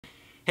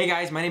Hey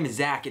guys, my name is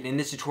Zach, and in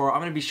this tutorial I'm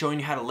going to be showing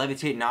you how to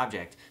levitate an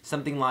object.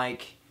 Something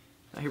like,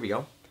 here we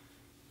go.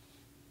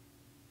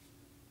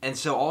 And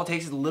so all it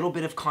takes is a little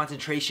bit of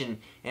concentration,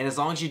 and as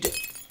long as you do...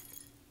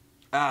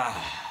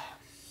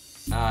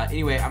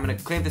 anyway, I'm going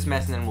to clean up this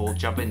mess and then we'll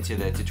jump into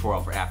the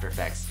tutorial for After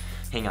Effects.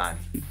 Hang on.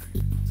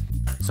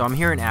 So I'm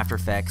here in After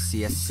Effects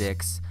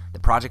CS6. The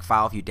project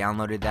file, if you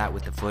downloaded that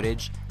with the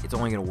footage, it's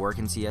only going to work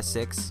in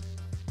CS6.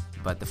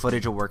 But the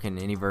footage will work in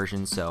any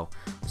version, so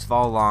let's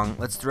follow along.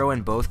 Let's throw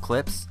in both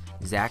clips.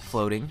 Zach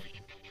floating.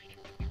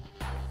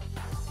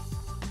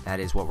 That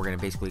is what we're going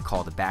to basically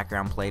call the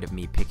background plate of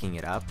me picking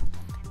it up.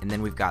 And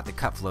then we've got the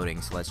cut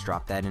floating, so let's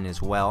drop that in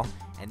as well.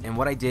 And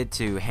what I did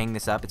to hang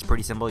this up, it's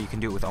pretty simple. You can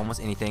do it with almost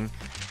anything.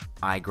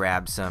 I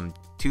grabbed some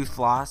tooth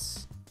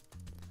floss,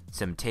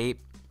 some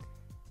tape,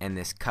 and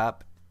this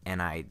cup,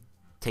 and I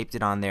taped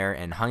it on there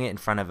and hung it in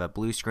front of a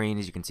blue screen.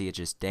 As you can see, it's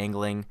just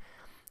dangling.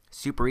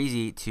 Super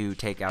easy to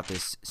take out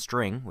this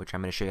string, which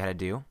I'm going to show you how to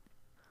do.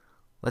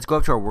 Let's go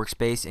up to our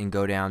workspace and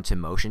go down to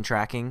motion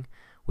tracking.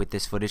 With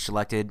this footage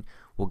selected,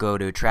 we'll go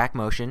to track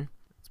motion.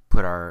 Let's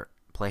put our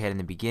playhead in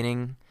the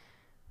beginning.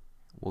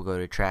 We'll go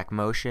to track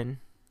motion,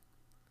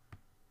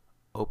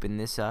 open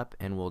this up,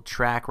 and we'll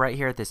track right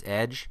here at this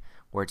edge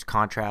where it's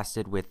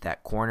contrasted with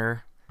that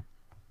corner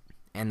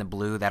and the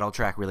blue. That'll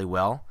track really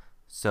well.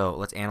 So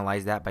let's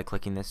analyze that by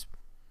clicking this.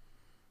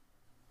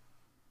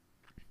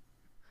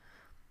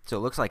 So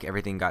it looks like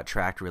everything got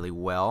tracked really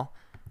well.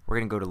 We're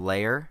going to go to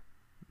Layer,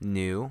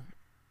 New,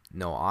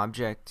 No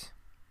Object,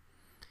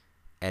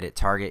 Edit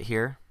Target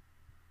here,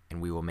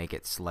 and we will make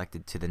it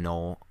selected to the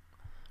null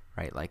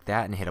right like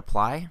that and hit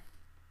Apply.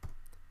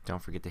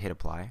 Don't forget to hit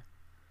Apply.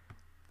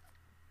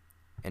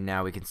 And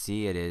now we can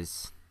see it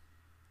is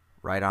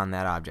right on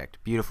that object.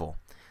 Beautiful.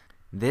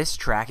 This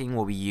tracking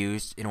will be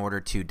used in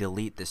order to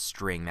delete the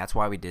string. That's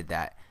why we did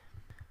that.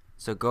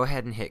 So go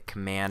ahead and hit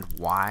Command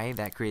Y.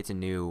 That creates a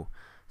new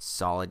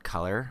solid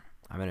color.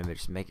 I'm going to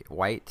just make it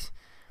white.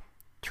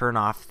 Turn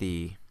off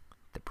the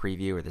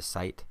preview or the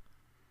sight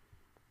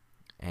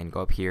and go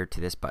up here to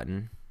this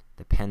button,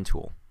 the pen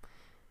tool,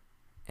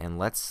 and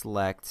let's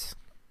select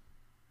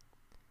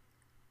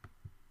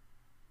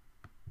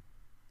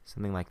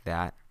something like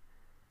that.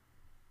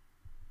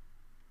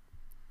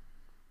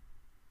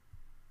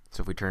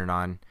 So if we turn it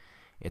on,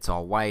 it's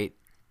all white.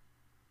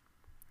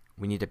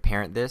 We need to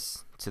parent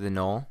this to the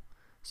null,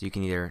 so you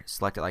can either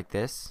select it like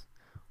this,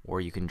 or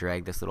you can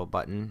drag this little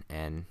button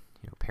and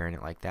parent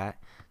it like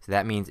that. So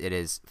that means it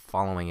is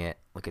following it.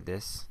 Look at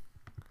this.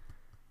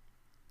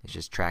 It's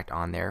just tracked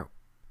on there.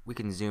 We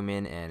can zoom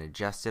in and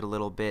adjust it a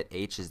little bit.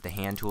 H is the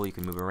hand tool. You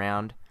can move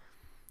around.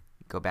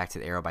 Go back to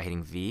the arrow by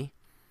hitting V.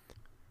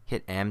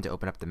 Hit M to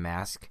open up the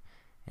mask,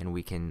 and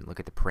we can look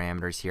at the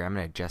parameters here. I'm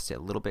going to adjust it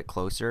a little bit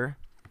closer,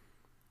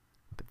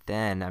 but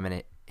then I'm going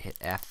to hit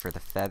F for the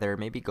feather.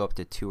 Maybe go up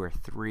to 2 or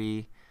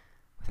 3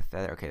 with a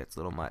feather. Okay, that's a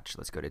little much.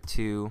 Let's go to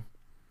 2.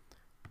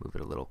 Move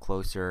it a little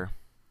closer.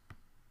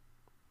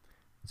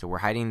 So we're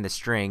hiding the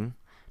string.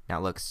 Now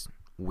it looks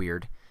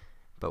weird,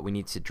 but we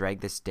need to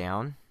drag this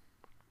down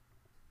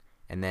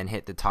and then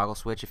hit the toggle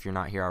switch if you're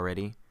not here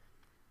already.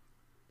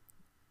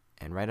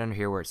 And right under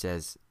here where it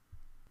says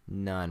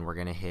none, we're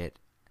going to hit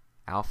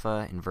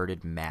alpha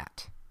inverted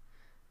matte.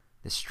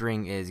 The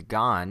string is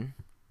gone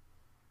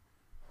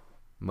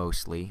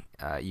mostly.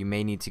 You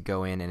may need to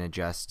go in and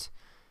adjust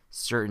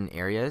certain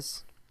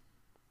areas,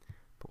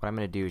 but what I'm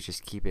going to do is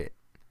just keep it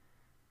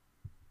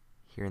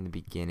here in the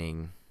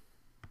beginning.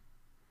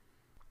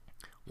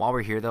 While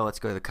we're here though, let's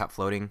go to the cut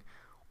floating.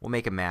 We'll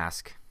make a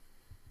mask.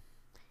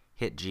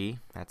 Hit G,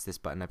 that's this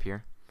button up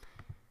here.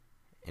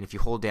 And if you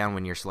hold down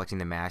when you're selecting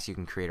the mask, you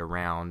can create a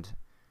round.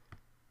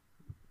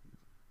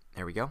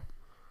 There we go.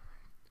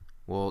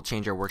 We'll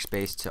change our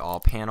workspace to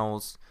all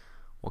panels.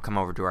 We'll come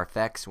over to our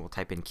effects. We'll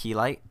type in key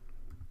light,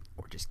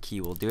 or just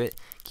key will do it.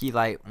 Key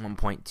light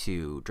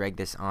 1.2. Drag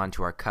this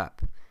onto our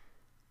cup.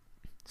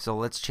 So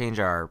let's change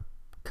our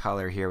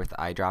color here with the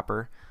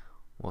eyedropper.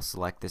 We'll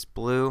select this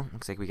blue.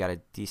 Looks like we got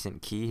a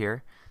decent key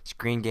here.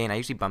 Screen gain, I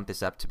usually bump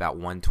this up to about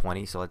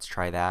 120, so let's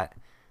try that.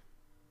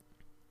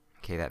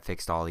 Okay, that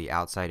fixed all the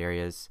outside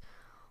areas.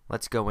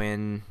 Let's go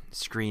in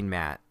screen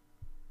matte,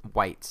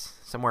 white,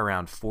 somewhere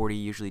around 40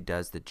 usually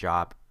does the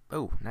job.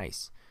 Oh,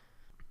 nice.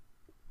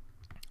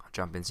 I'll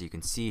jump in so you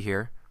can see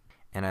here.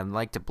 And I'd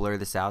like to blur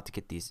this out to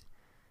get these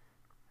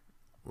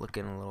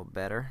looking a little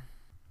better.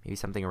 Maybe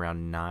something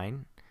around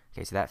 9.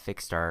 Okay, so that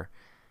fixed our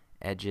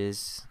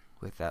edges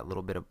with that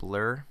little bit of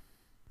blur.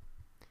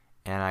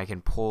 And I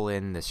can pull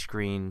in the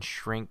screen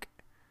shrink.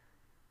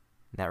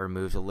 That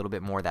removes a little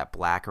bit more of that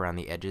black around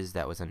the edges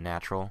that was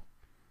unnatural.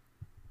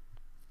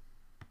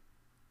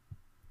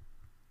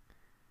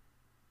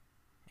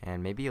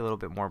 And maybe a little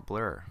bit more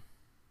blur.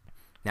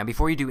 Now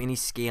before you do any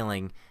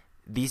scaling,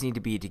 these need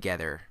to be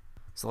together.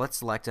 So let's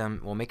select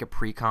them. We'll make a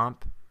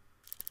pre-comp.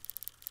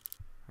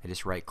 I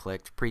just right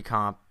clicked,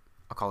 pre-comp.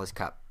 I'll call this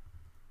cup.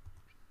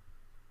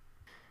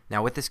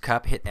 Now with this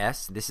cup, hit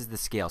S. This is the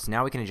scale. So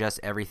now we can adjust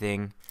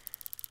everything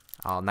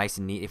all nice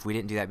and neat. If we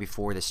didn't do that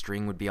before, the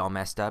string would be all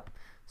messed up.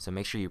 So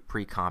make sure you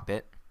pre-comp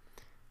it.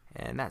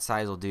 and that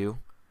size will do.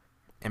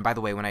 And by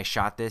the way, when I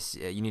shot this,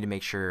 you need to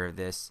make sure of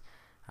this.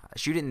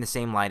 Shoot it in the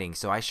same lighting.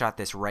 So I shot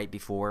this right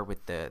before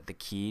with the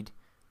keyed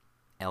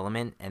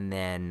element, and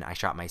then I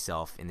shot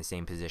myself in the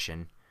same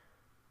position.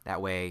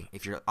 That way,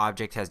 if your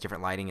object has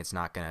different lighting, it's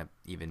not going to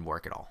even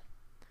work at all.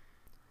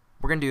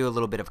 We're going to do a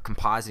little bit of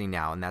compositing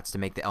now, and that's to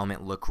make the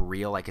element look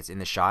real, like it's in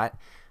the shot.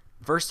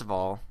 First of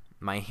all,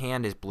 my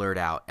hand is blurred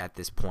out at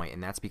this point,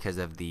 and that's because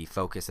of the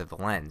focus of the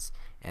lens.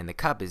 And the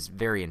cup is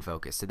very in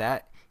focus, so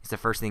that is the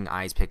first thing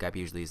eyes pick up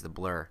usually is the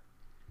blur.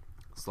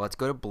 So let's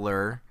go to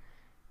blur,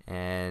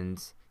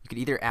 and you could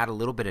either add a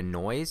little bit of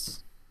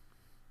noise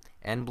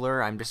and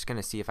blur. I'm just going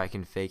to see if I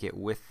can fake it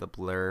with the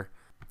blur.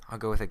 I'll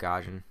go with a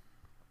Gaussian.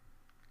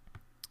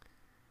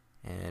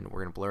 And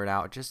we're going to blur it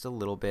out just a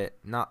little bit,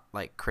 not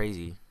like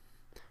crazy,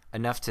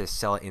 enough to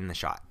sell it in the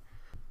shot.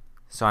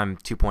 So I'm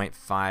 2.5,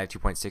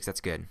 2.6,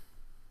 that's good.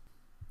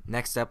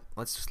 Next up,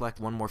 let's select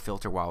one more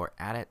filter while we're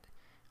at it.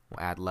 We'll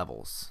add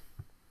levels.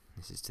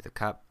 This is to the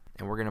cup,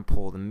 and we're going to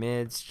pull the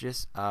mids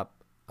just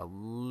up a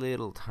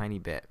little tiny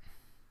bit.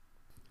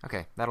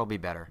 Okay, that'll be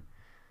better.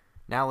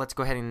 Now let's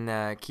go ahead and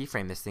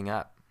keyframe this thing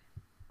up.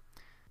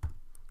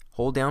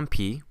 Hold down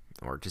P,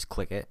 or just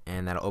click it,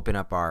 and that'll open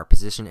up our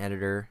position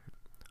editor.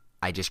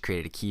 I just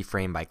created a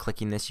keyframe by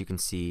clicking this. You can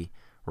see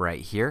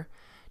right here.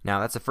 Now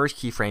that's the first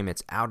keyframe.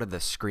 It's out of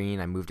the screen.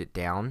 I moved it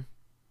down.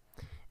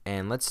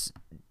 And let's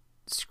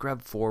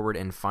scrub forward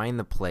and find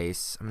the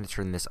place. I'm going to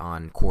turn this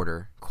on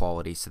quarter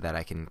quality so that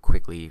I can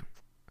quickly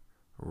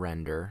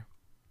render.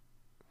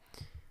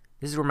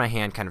 This is where my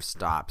hand kind of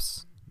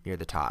stops near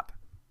the top.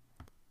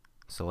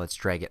 So let's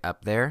drag it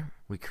up there.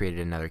 We created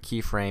another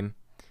keyframe.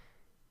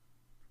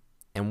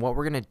 And what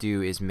we're going to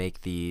do is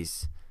make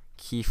these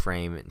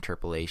keyframe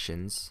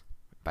interpolations.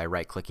 By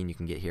right clicking, you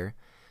can get here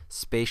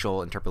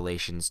spatial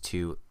interpolations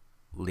to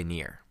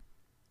linear.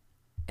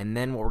 And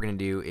then what we're going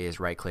to do is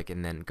right click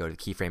and then go to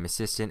keyframe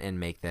assistant and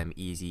make them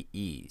easy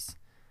ease.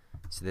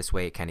 So this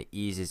way it kind of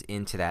eases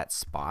into that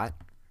spot.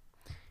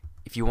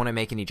 If you want to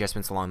make any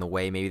adjustments along the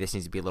way, maybe this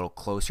needs to be a little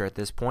closer at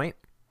this point,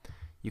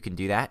 you can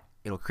do that.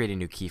 It'll create a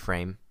new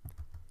keyframe,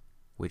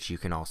 which you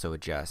can also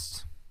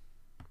adjust.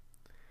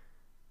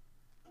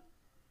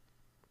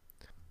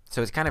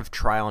 So it's kind of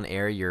trial and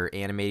error. You're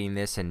animating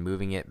this and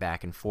moving it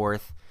back and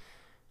forth.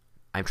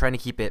 I'm trying to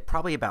keep it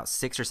probably about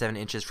 6 or 7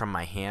 inches from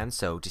my hand,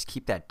 so just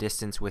keep that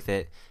distance with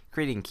it.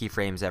 Creating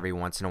keyframes every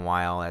once in a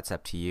while, that's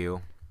up to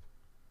you.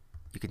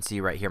 You can see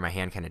right here my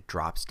hand kind of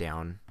drops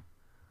down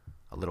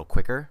a little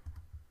quicker,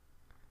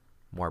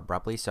 more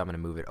abruptly, so I'm going to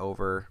move it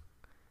over.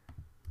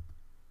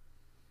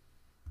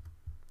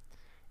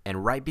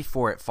 And right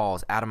before it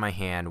falls out of my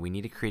hand, we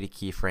need to create a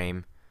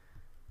keyframe.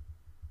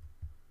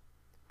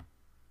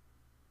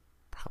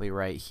 Probably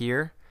right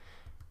here,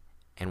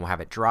 and we'll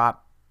have it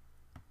drop,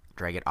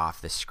 drag it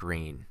off the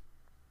screen.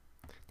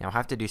 Now I'll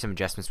have to do some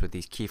adjustments with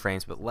these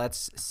keyframes, but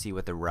let's see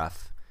what the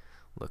rough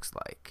looks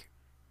like.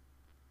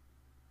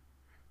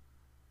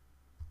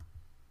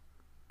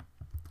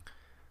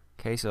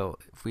 Okay, so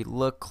if we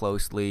look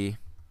closely,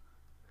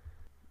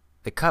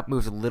 the cup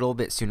moves a little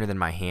bit sooner than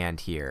my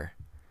hand here.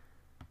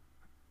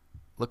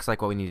 Looks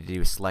like what we need to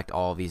do is select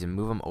all of these and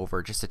move them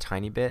over just a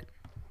tiny bit.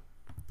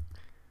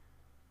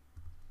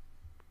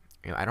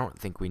 I don't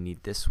think we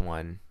need this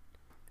one.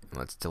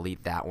 Let's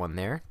delete that one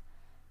there.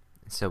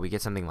 So we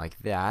get something like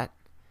that.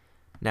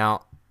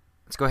 Now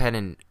let's go ahead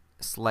and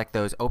select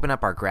those. Open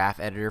up our graph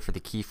editor for the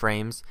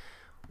keyframes.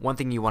 One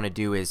thing you want to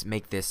do is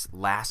make this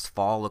last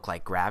fall look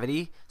like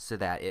gravity, so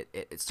that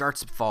it starts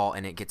to fall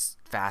and it gets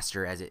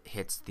faster as it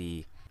hits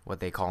the,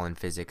 what they call in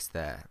physics,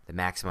 the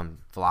maximum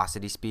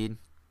velocity speed.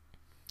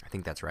 I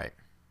think that's right.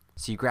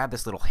 So you grab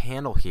this little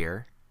handle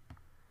here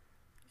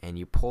and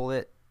you pull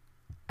it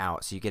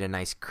out, so you get a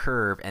nice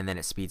curve, and then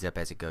it speeds up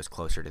as it goes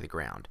closer to the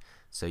ground.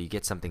 So you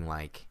get something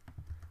like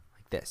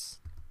this.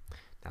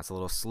 That's a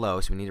little slow,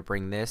 so we need to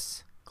bring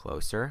this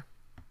closer.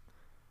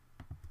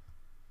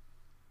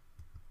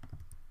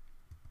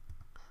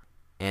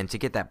 And to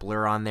get that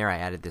blur on there, I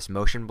added this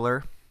motion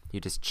blur. You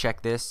just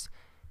check this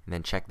and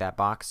then check that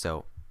box.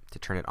 So to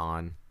turn it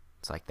on,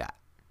 it's like that.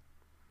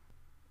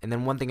 And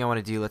then one thing I want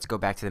to do, let's go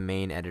back to the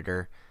main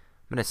editor.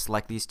 I'm going to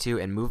select these two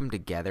and move them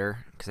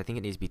together because I think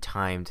it needs to be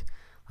timed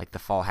like the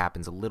fall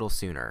happens a little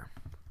sooner.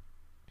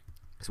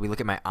 So we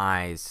look at my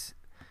eyes,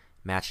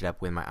 match it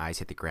up when my eyes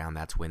hit the ground.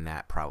 That's when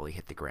that probably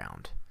hit the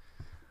ground.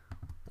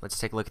 Let's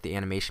take a look at the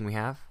animation we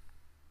have.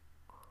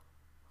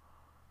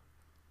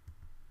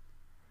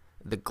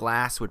 The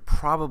glass would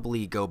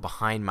probably go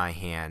behind my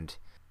hand,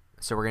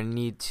 so we're going to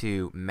need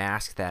to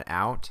mask that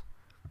out.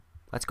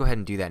 Let's go ahead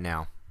and do that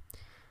now.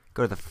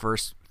 Go to the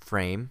first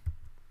frame.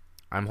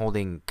 I'm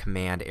holding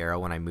command arrow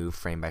when I move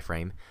frame by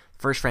frame.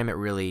 First frame it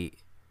really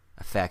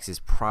affects is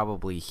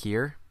probably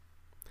here.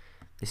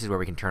 This is where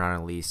we can turn on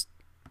at least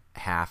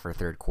half or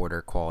third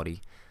quarter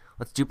quality.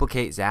 Let's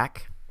duplicate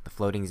Zack, the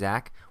floating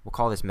Zack. We'll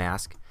call this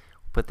mask.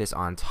 We'll put this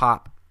on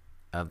top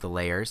of the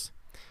layers,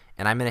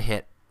 and I'm going to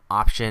hit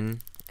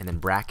Option and then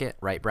bracket,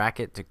 right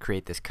bracket, to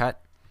create this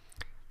cut.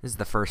 This is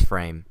the first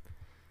frame.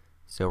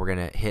 So we're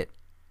going to hit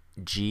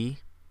G,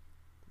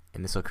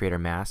 and this will create our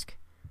mask.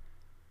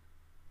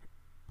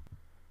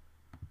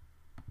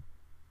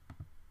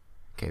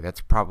 Okay,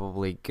 that's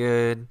probably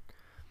good.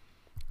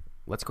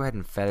 Let's go ahead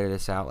and feather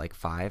this out like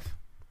 5.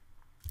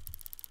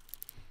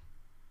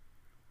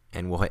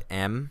 And we'll hit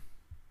M,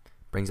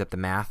 brings up the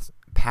math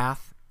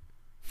path,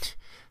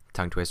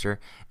 tongue twister,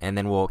 and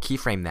then we'll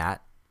keyframe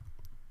that,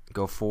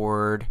 go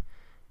forward,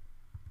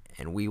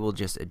 and we will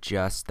just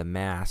adjust the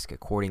mask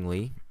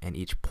accordingly and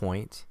each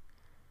point.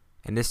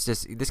 And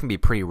this can be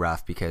pretty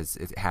rough because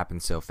it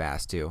happens so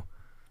fast too.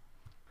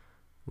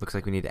 Looks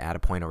like we need to add a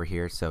point over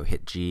here, so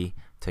hit G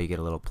until you get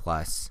a little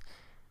plus.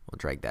 We'll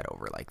drag that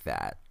over like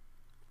that.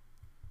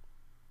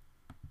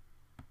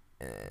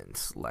 And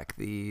select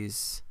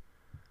these.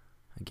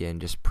 Again,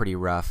 just pretty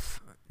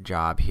rough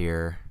job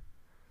here.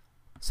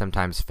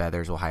 Sometimes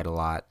feathers will hide a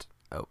lot.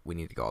 Oh, we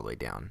need to go all the way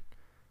down.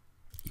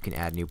 You can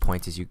add new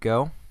points as you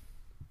go.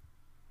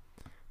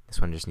 This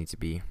one just needs to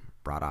be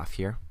brought off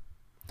here.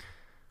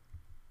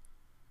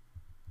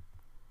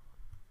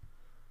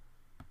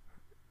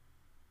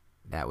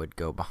 That would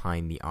go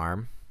behind the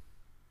arm.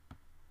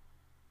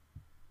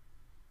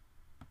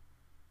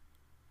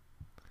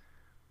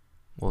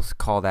 We'll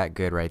call that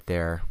good right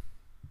there.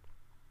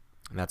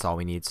 And that's all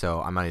we need.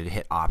 So I'm going to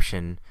hit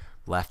Option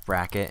left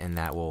bracket, and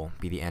that will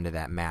be the end of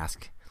that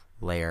mask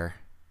layer.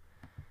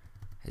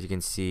 As you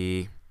can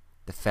see,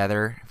 the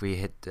feather, if we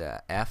hit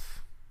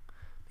F,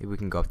 maybe we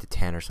can go up to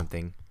 10 or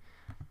something.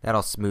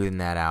 That'll smoothen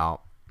that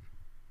out.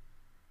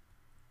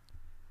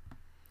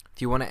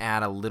 If you want to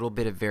add a little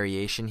bit of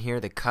variation here,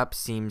 the cup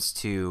seems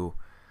to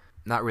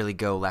not really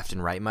go left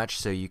and right much,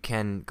 so you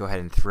can go ahead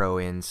and throw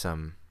in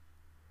some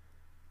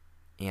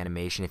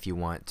animation if you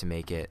want to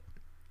make it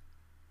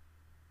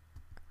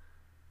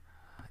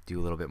do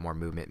a little bit more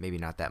movement, maybe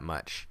not that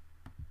much.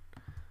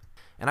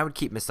 And I would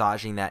keep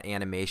massaging that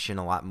animation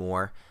a lot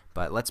more,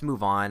 but let's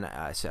move on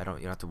so you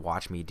don't have to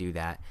watch me do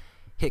that.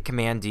 Hit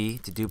Command D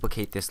to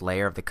duplicate this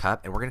layer of the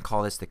cup, and we're going to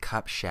call this the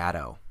cup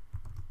shadow.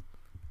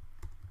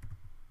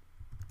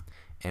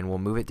 And we'll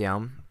move it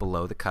down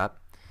below the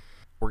cup.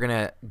 We're going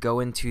to go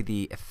into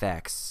the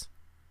effects,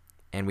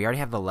 and we already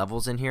have the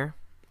levels in here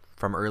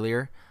from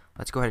earlier.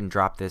 Let's go ahead and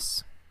drop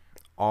this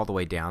all the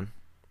way down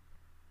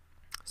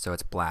so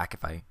it's black.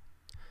 If I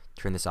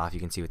turn this off, you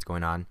can see what's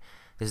going on.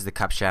 This is the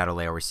cup shadow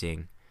layer we're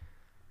seeing.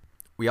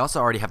 We also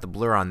already have the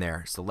blur on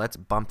there, so let's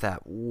bump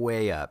that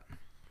way up.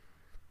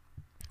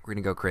 We're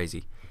going to go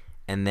crazy.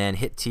 And then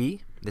hit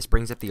T. This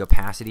brings up the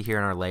opacity here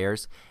in our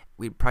layers.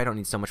 We probably don't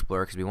need so much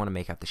blur because we want to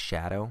make out the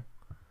shadow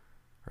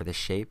or the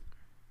shape.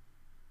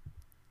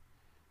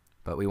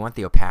 But we want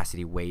the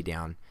opacity way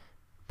down.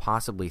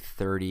 Possibly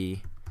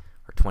 30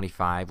 or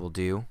 25 will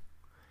do.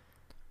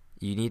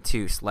 You need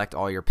to select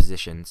all your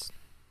positions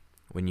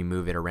when you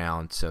move it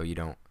around so you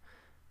don't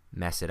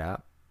mess it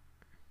up.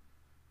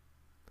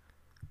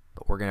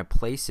 But we're going to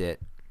place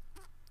it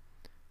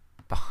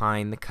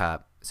behind the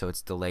cup so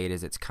it's delayed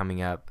as it's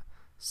coming up,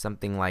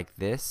 something like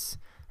this.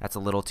 That's a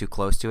little too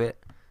close to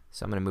it,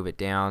 so I'm going to move it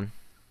down,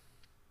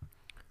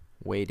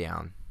 way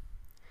down.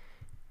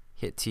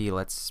 Hit T,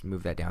 let's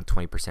move that down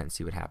 20% and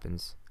see what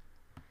happens.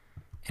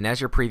 And as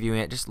you're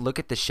previewing it, just look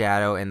at the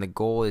shadow, and the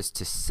goal is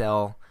to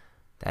sell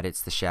that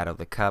it's the shadow of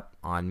the cup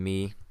on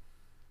me.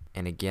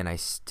 And again, I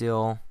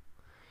still,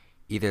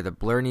 either the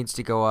blur needs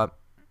to go up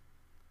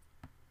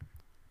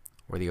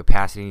or the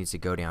opacity needs to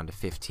go down to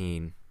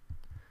 15.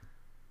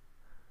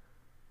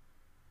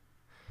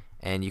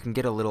 And you can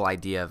get a little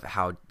idea of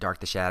how dark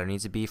the shadow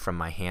needs to be from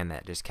my hand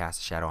that just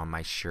cast a shadow on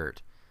my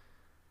shirt.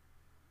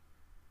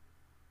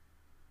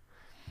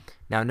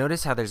 Now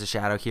notice how there's a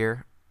shadow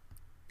here.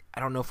 I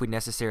don't know if we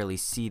necessarily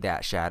see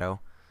that shadow,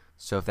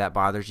 so if that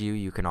bothers you,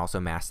 you can also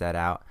mask that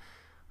out.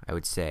 I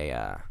would say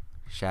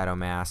shadow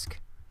mask,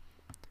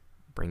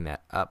 bring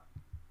that up,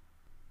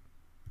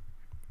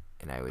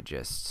 and I would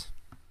just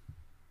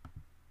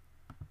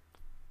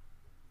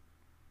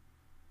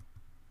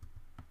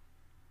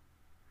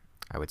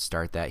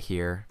start that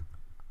here,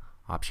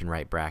 Option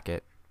right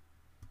bracket,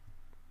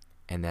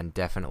 and then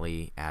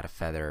definitely add a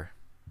feather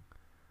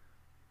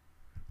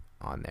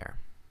on there.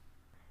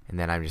 And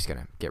then I'm just going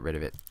to get rid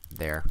of it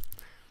there.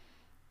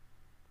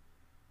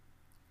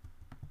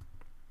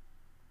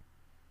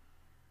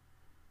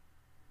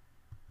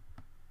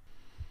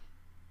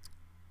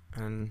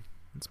 And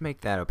let's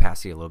make that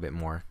opacity a little bit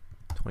more,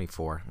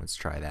 24. Let's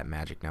try that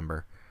magic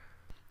number.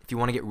 If you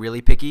want to get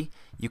really picky,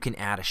 you can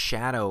add a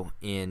shadow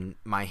in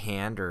my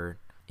hand or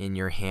in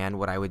your hand.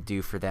 What I would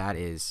do for that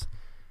is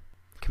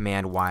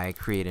Command Y,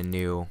 create a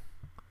new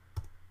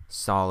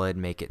solid,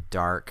 make it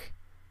dark.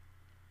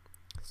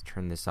 Let's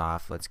turn this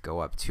off. Let's go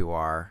up to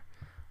our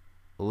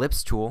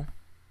ellipse tool.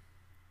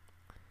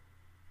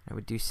 I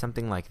would do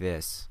something like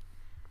this.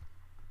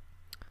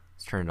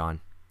 Let's turn it on.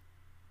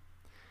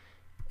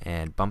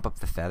 And bump up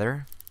the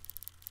feather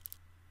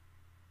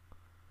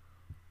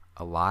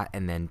a lot,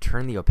 and then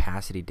turn the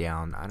opacity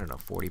down, I don't know,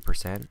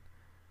 40%.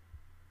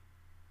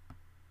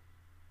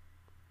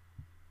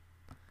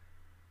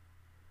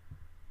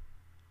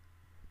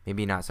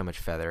 Maybe not so much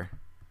feather.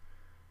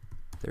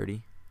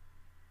 30.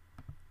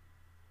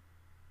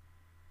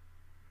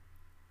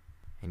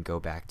 can go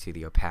back to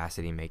the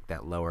opacity, make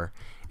that lower.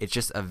 It's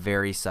just a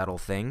very subtle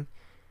thing.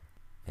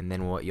 And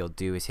then what you'll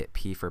do is hit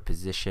P for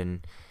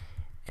position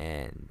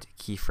and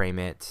keyframe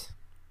it.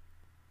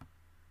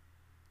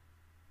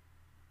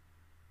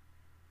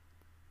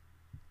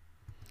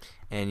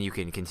 And you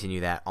can continue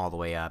that all the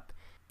way up,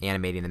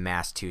 animating the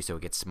mask too, so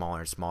it gets smaller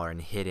and smaller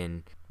and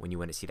hidden when you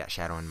want to see that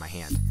shadow in my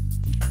hand.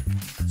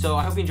 So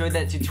I hope you enjoyed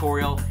that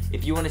tutorial.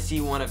 If you want to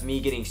see one of me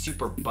getting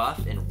super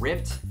buff and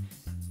ripped,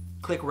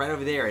 click right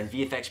over there, and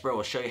VFX Pro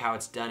will show you how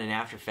it's done in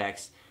After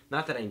Effects.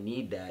 Not that I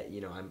need that, you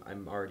know,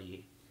 I'm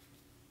already...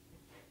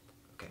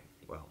 Okay,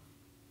 well.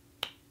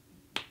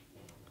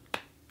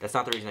 That's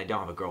not the reason I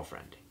don't have a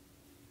girlfriend.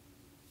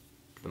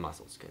 The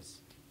muscles, because...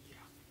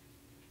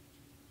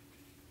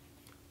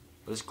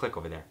 Let's click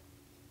over there.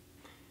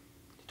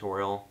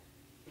 Tutorial.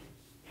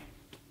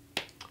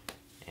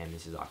 And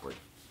this is awkward.